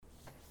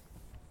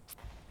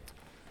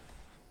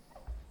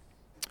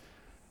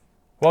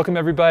Welcome,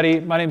 everybody.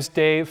 My name's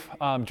Dave.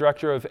 I'm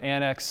director of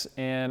Annex,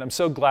 and I'm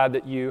so glad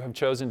that you have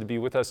chosen to be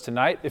with us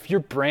tonight. If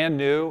you're brand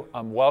new,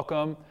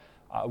 welcome.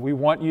 We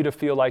want you to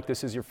feel like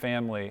this is your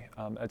family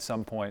at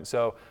some point.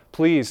 So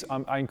please,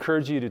 I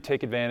encourage you to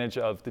take advantage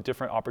of the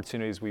different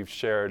opportunities we've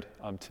shared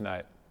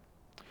tonight.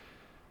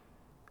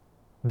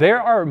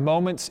 There are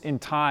moments in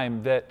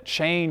time that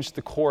change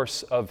the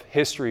course of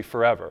history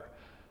forever.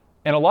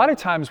 And a lot of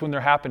times when they're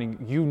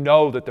happening, you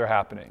know that they're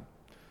happening.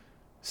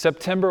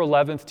 September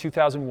 11th,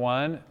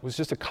 2001 was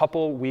just a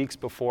couple weeks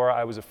before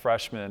I was a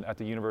freshman at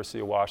the University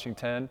of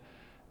Washington.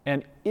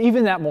 And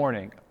even that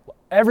morning,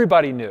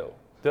 everybody knew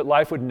that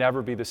life would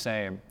never be the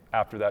same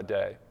after that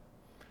day.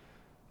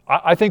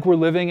 I think we're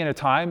living in a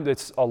time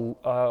that's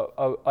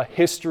a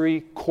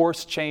history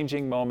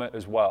course-changing moment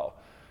as well.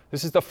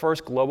 This is the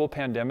first global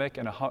pandemic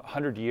in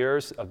 100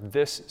 years of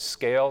this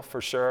scale for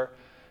sure.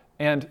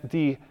 And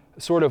the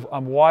sort of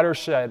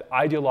watershed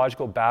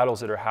ideological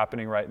battles that are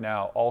happening right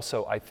now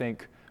also, I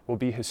think, will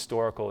be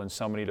historical in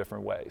so many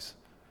different ways.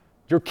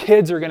 Your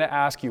kids are going to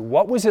ask you,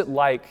 what was it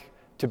like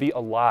to be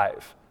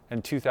alive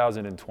in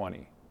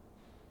 2020?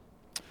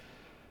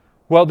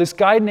 Well, this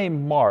guy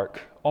named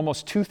Mark,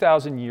 almost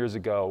 2,000 years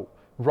ago,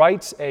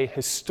 writes a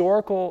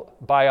historical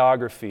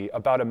biography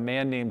about a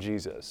man named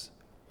Jesus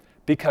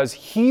because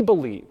he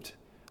believed,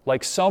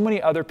 like so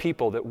many other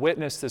people that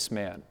witnessed this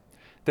man,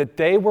 that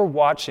they were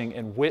watching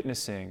and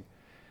witnessing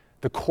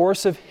the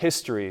course of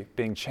history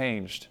being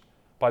changed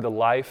by the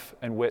life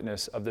and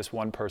witness of this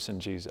one person,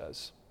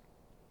 Jesus.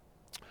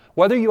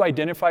 Whether you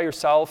identify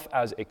yourself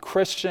as a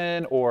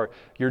Christian or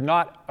you're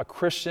not a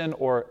Christian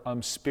or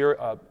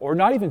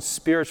not even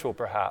spiritual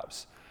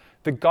perhaps,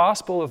 the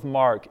Gospel of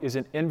Mark is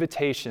an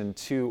invitation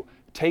to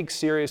take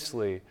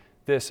seriously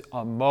this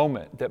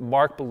moment that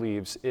Mark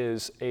believes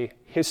is a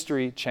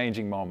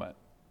history-changing moment.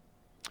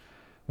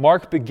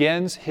 Mark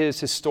begins his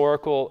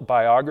historical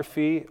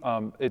biography.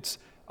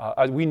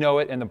 We know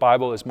it in the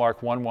Bible as Mark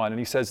 1:1, and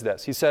he says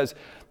this. He says,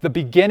 the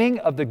beginning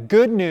of the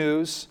good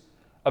news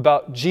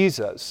about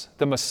Jesus,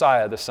 the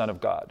Messiah, the Son of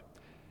God.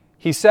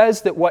 He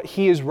says that what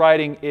he is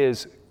writing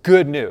is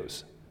good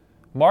news.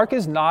 Mark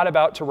is not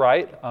about to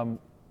write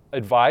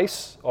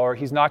advice, or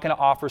he's not going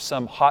to offer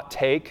some hot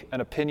take,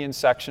 an opinion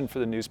section for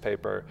the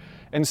newspaper.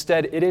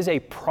 Instead, it is a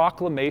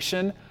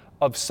proclamation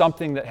of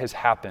something that has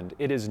happened.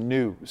 It is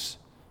news.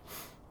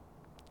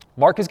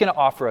 Mark is going to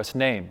offer us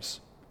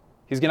names.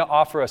 He's going to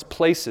offer us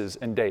places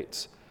and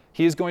dates.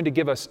 He is going to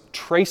give us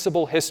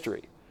traceable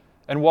history.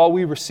 And while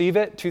we receive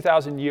it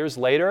 2,000 years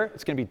later,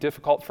 it's going to be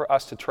difficult for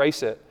us to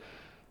trace it.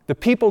 The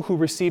people who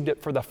received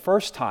it for the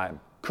first time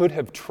could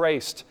have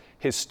traced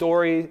his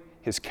story,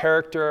 his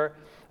character,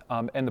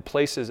 and the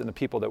places and the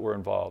people that were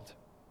involved.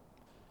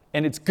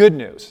 And it's good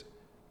news.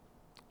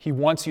 He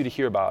wants you to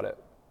hear about it.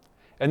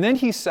 And then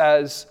he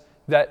says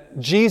that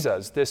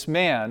Jesus, this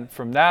man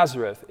from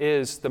Nazareth,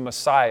 is the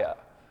Messiah,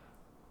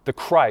 the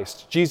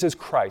Christ, Jesus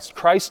Christ.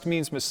 Christ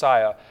means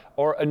Messiah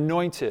or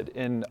anointed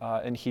in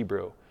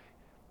Hebrew.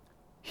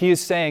 He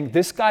is saying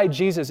this guy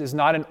Jesus is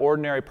not an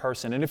ordinary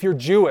person. And if you're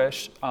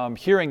Jewish,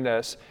 hearing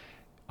this,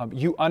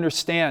 you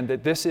understand that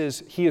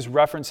he is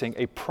referencing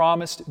a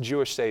promised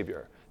Jewish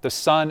Savior, the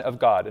Son of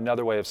God,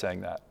 another way of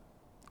saying that.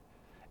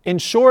 In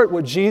short,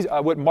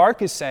 what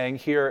Mark is saying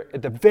here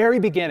at the very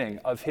beginning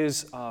of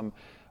his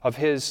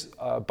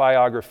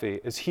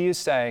biography is he is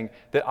saying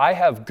that I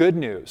have good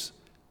news,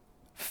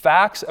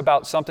 facts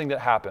about something that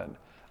happened,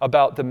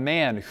 about the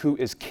man who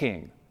is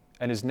king,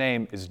 and his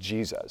name is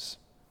Jesus.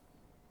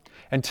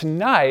 And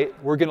tonight,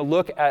 we're going to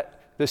look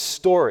at this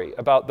story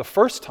about the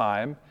first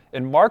time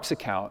in Mark's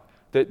account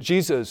that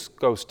Jesus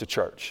goes to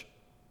church.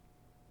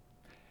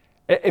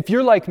 If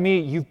you're like me,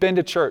 you've been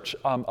to church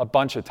a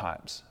bunch of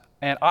times.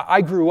 And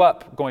I grew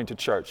up going to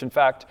church. In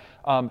fact,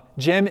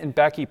 Jim and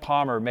Becky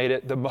Pommer made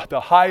it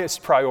the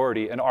highest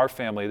priority in our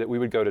family that we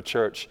would go to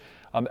church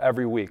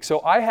every week.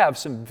 So I have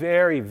some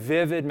very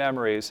vivid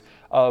memories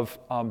of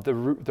the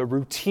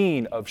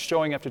routine of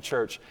showing up to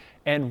church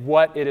and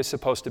what it is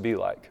supposed to be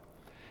like.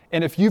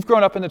 And if you've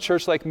grown up in the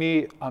church like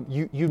me,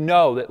 you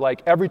know that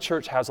like every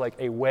church has like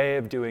a way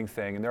of doing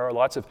things, and there are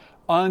lots of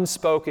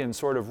unspoken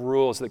sort of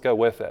rules that go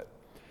with it.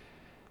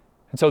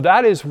 And so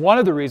that is one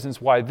of the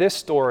reasons why this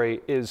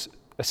story is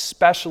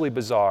especially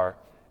bizarre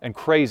and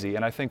crazy,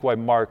 and I think why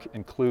Mark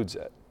includes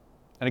it.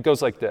 And it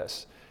goes like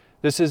this.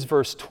 This is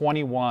verse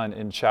 21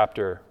 in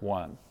chapter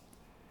 1.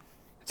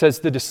 It says,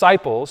 the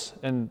disciples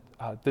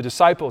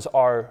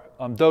are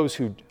those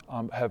who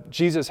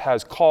Jesus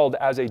has called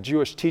as a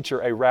Jewish teacher,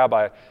 a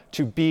rabbi,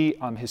 to be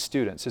his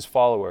students, his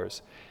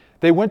followers.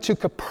 They went to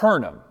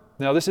Capernaum.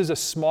 Now, this is a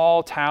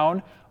small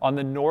town on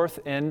the north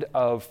end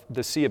of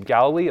the Sea of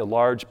Galilee, a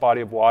large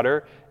body of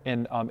water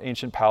in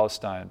ancient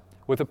Palestine,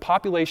 with a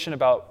population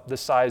about the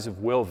size of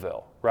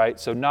Willville, right?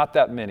 So not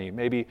that many,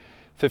 maybe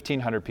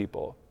 1,500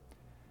 people.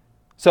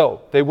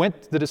 So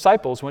the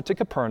disciples went to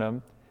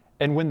Capernaum,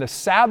 and when the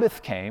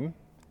Sabbath came,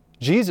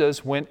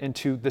 Jesus went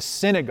into the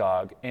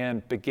synagogue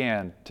and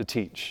began to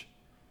teach.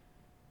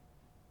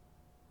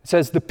 It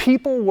says, the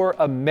people were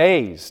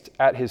amazed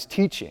at his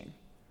teaching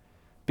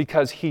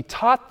because he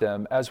taught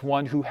them as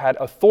one who had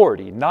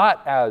authority,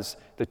 not as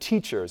the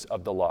teachers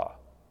of the law.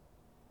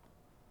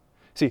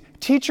 See,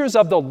 teachers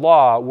of the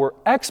law were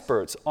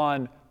experts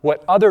on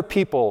what other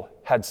people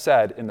had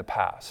said in the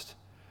past.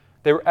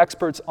 They were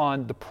experts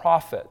on the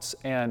prophets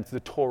and the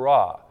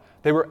Torah.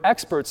 They were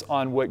experts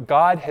on what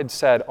God had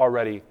said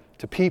already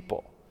to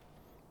people.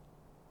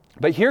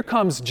 But here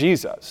comes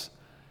Jesus,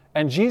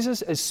 and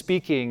Jesus is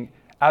speaking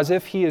as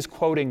if he is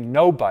quoting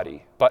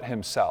nobody but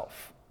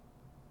himself.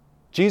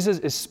 Jesus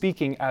is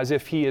speaking as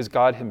if he is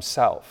God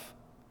himself.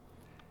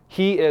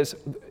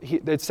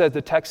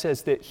 The text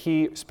says that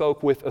he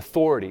spoke with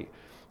authority.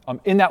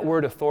 In that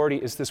word authority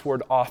is this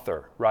word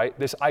author, right?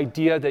 This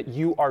idea that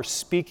you are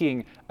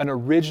speaking an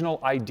original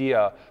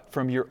idea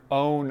from your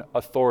own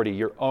authority,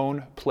 your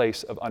own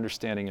place of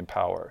understanding and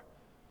power.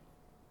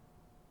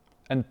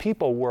 And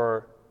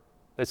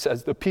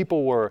the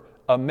people were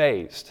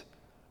amazed.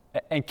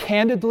 And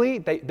candidly,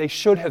 they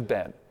should have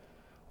been.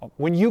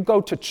 When you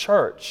go to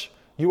church,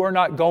 you are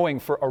not going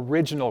for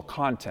original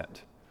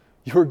content.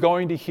 You're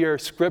going to hear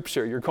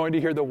Scripture. You're going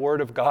to hear the Word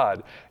of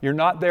God. You're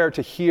not there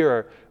to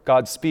hear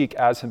God speak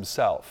as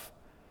himself.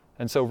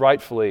 And so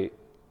rightfully,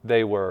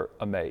 they were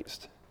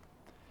amazed.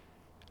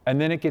 And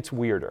then it gets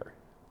weirder.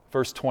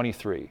 Verse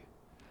 23.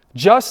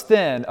 Just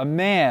then, a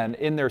man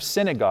in their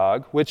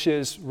synagogue, which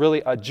is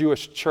really a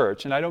Jewish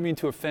church, and I don't mean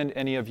to offend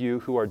any of you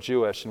who are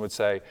Jewish and would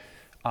say,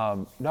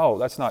 no,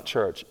 that's not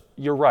church.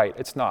 You're right,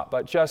 it's not,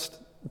 but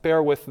just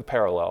bear with the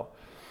parallel.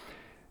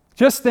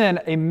 Just then,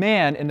 a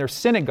man in their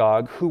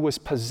synagogue who was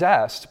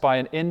possessed by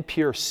an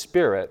impure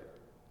spirit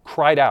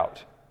cried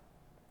out,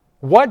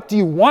 "What do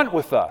you want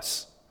with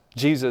us,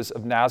 Jesus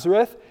of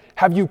Nazareth?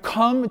 Have you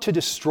come to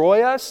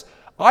destroy us?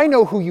 I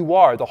know who you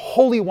are, the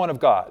Holy One of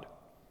God."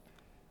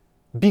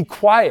 "Be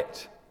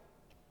quiet,"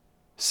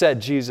 said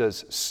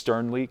Jesus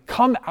sternly.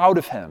 "Come out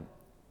of him."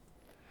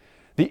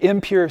 The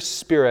impure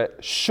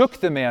spirit shook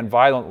the man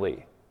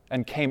violently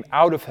and came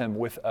out of him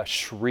with a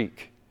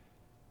shriek.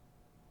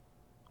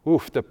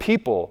 The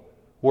people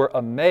were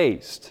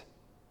amazed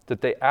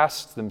that they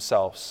asked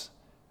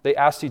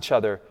each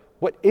other,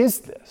 "What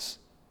is this?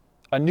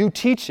 A new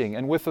teaching,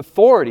 and with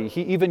authority.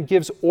 He even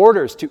gives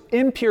orders to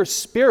impure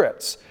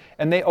spirits,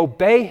 and they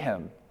obey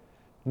him."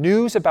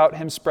 News about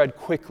him spread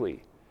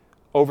quickly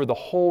over the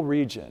whole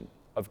region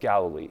of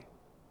Galilee.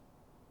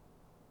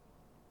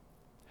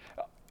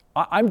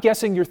 I'm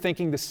guessing you're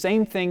thinking the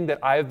same thing that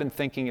I have been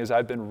thinking as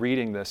I've been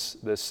reading this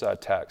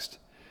text.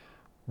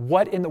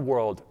 What in the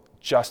world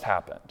just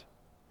happened?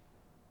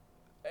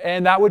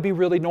 And that would be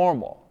really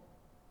normal.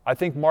 I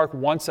think Mark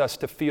wants us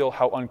to feel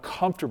how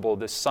uncomfortable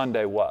this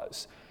Sunday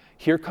was.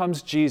 Here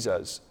comes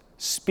Jesus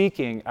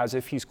speaking as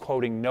if he's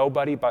quoting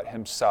nobody but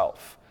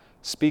himself,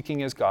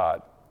 speaking as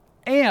God.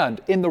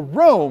 And in the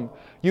room,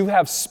 you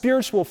have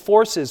spiritual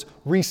forces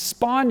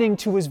responding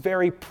to his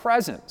very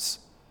presence.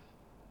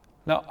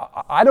 Now,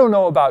 I don't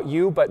know about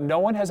you, but no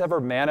one has ever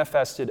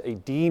manifested a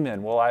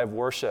demon while I have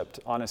worshiped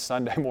on a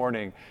Sunday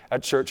morning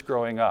at church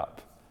growing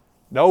up.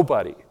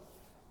 Nobody.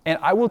 And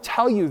I will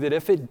tell you that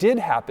if it did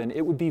happen,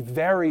 it would be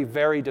very,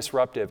 very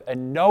disruptive,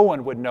 and no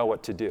one would know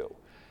what to do.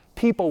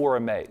 People were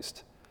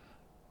amazed.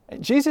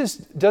 And Jesus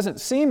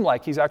doesn't seem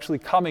like he's actually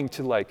coming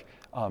to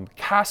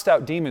cast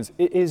out demons.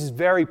 It is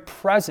very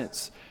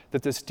presence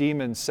that this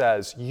demon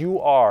says, you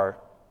are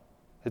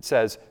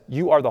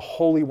the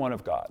Holy One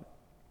of God.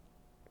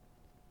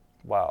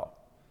 Wow.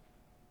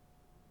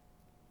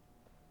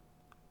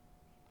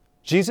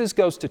 Jesus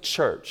goes to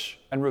church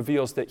and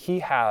reveals that he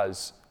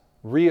has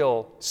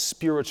real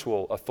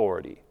spiritual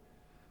authority.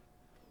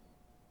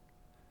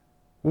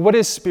 What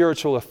is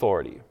spiritual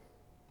authority?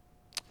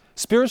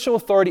 Spiritual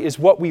authority is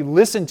what we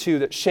listen to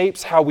that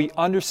shapes how we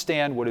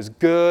understand what is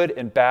good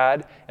and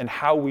bad and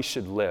how we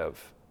should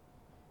live.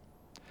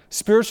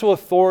 Spiritual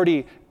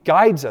authority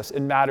guides us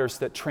in matters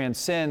that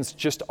transcends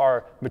just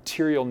our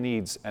material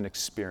needs and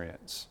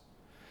experience.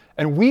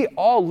 And we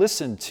all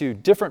listen to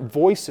different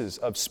voices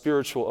of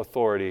spiritual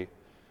authority.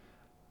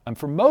 And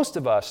for most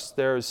of us,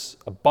 there's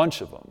a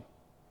bunch of them.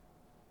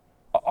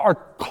 Our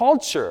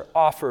culture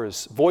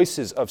offers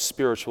voices of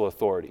spiritual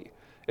authority.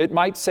 It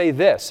might say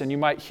this, and you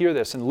might hear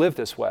this and live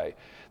this way,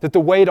 that the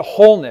way to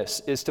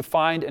wholeness is to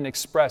find and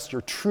express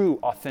your true,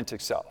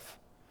 authentic self.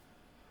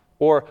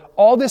 Or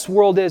all this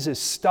world is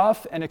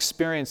stuff and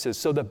experiences,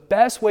 so the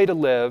best way to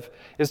live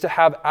is to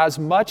have as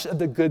much of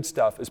the good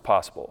stuff as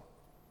possible.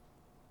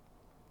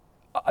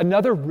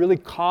 Another really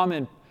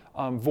common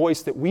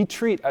voice that we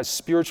treat as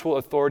spiritual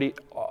authority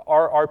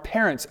are our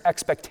parents'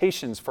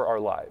 expectations for our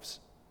lives.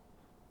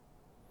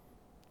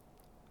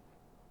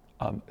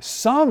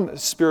 Some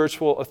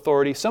spiritual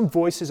authority, some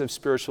voices of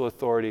spiritual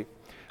authority,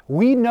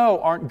 we know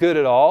aren't good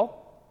at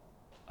all,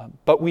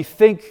 but we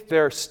think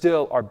they're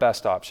still our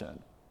best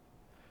option.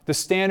 The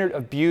standard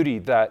of beauty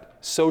that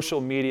social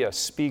media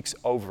speaks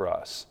over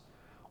us,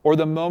 or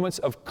the moments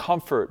of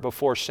comfort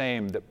before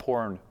shame that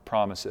porn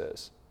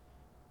promises.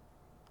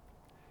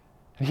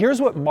 And here's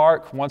what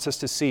Mark wants us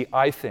to see,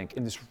 I think,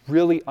 in this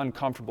really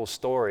uncomfortable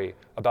story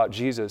about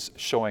Jesus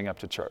showing up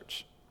to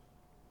church.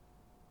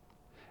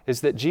 is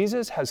that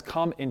Jesus has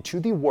come into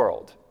the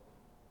world,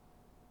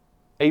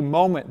 a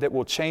moment that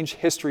will change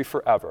history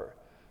forever,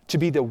 to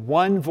be the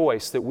one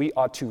voice that we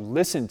ought to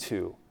listen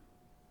to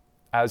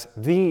as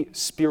the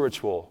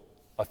spiritual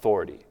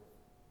authority.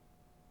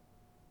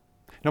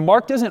 Now,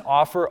 Mark doesn't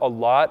offer a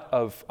lot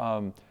of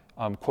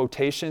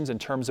quotations in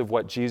terms of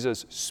what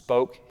Jesus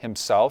spoke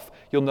himself.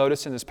 You'll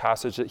notice in this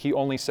passage that he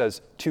only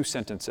says 2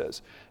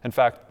 sentences. In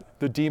fact,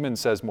 the demon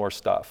says more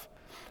stuff.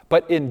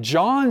 But in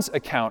John's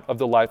account of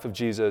the life of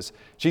Jesus,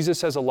 Jesus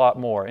says a lot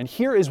more. And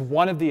here is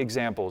one of the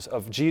examples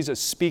of Jesus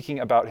speaking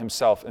about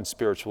himself and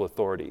spiritual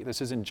authority.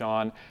 This is in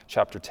John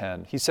chapter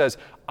 10. He says,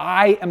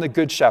 "I am the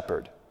good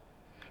shepherd.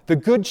 The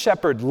good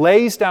shepherd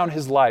lays down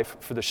his life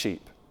for the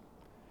sheep.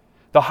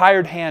 The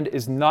hired hand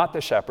is not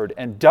the shepherd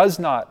and does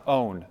not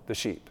own the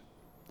sheep.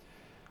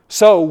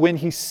 So when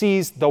he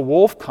sees the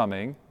wolf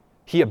coming,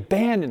 he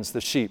abandons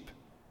the sheep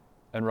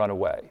and runs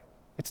away.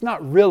 It's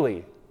not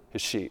really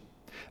his sheep.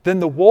 Then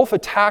the wolf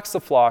attacks the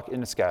flock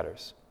and it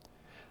scatters.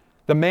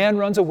 The man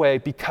runs away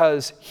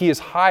because he is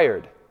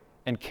hired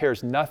and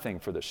cares nothing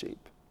for the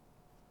sheep."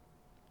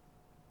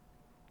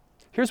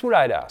 Here's what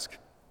I'd ask.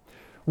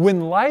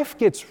 When life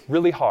gets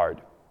really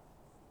hard,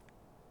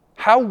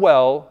 how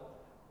well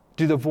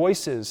do the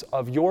voices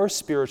of your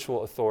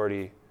spiritual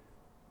authority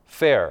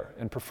fare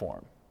and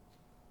perform?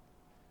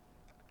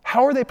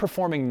 How are they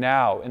performing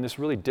now in this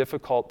really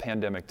difficult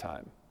pandemic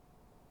time?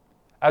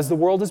 As the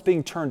world is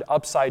being turned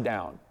upside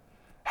down,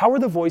 how are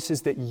the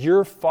voices that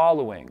you're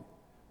following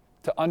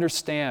to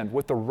understand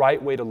what the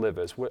right way to live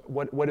is,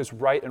 what is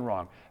right and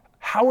wrong?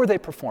 How are they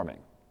performing?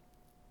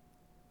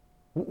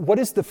 What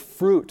is the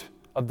fruit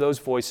of those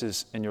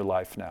voices in your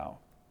life now?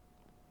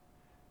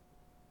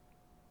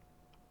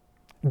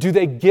 Do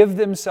they give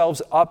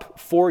themselves up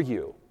for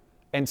you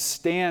and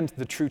stand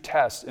the true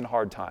test in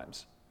hard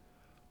times?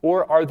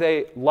 Or are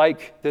they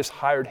like this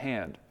hired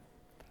hand,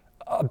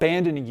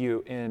 abandoning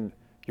you in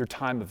your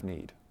time of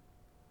need?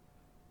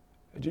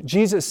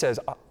 Jesus says,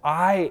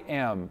 I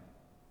am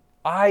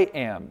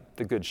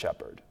the good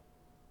shepherd,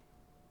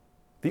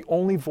 the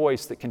only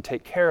voice that can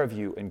take care of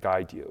you and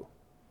guide you.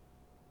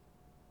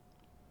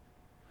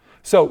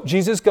 So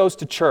Jesus goes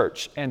to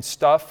church and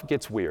stuff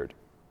gets weird.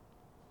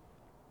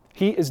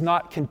 He is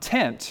not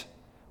content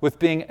with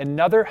being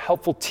another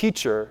helpful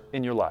teacher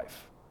in your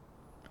life.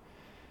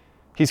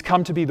 He's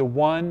come to be the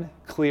one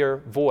clear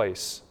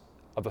voice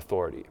of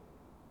authority.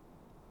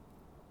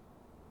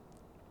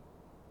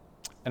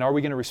 And are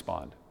we going to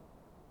respond?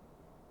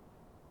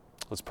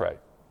 Let's pray.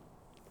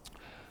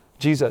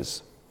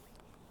 Jesus,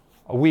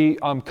 we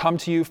come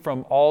to you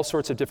from all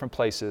sorts of different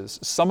places.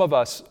 Some of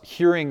us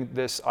hearing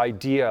this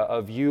idea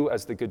of you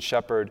as the Good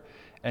Shepherd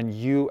and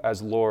you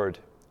as Lord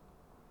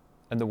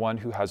and the one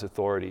who has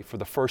authority for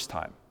the first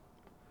time.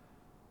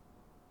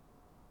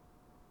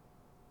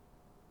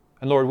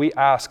 And Lord,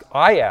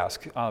 I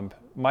ask,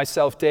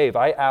 myself, Dave,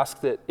 I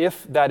ask that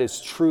if that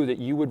is true, that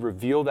you would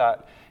reveal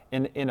that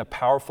in a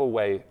powerful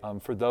way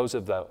for those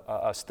of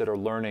us that are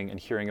learning and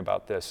hearing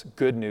about this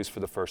good news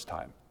for the first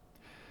time.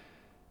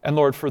 And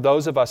Lord, for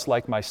those of us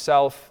like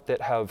myself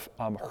that have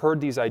heard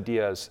these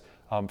ideas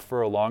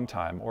for a long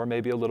time, or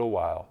maybe a little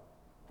while,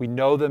 we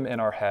know them in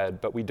our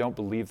head, but we don't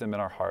believe them in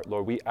our heart.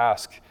 Lord, we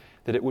ask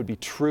that it would be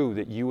true,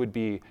 that you would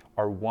be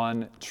our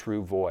one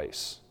true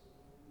voice.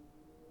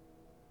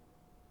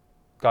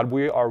 God,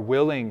 we are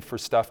willing for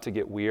stuff to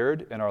get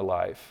weird in our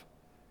life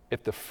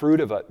if the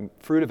fruit of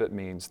it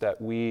means that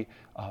we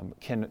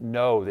can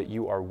know that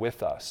you are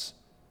with us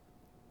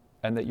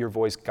and that your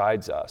voice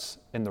guides us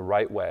in the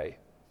right way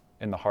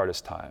in the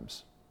hardest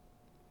times.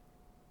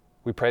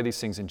 We pray these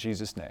things in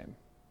Jesus' name.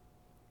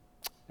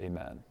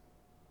 Amen.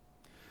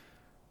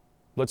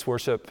 Let's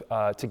worship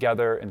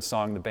together in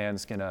song. The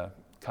band's going to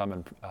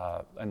come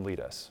and lead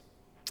us.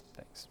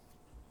 Thanks.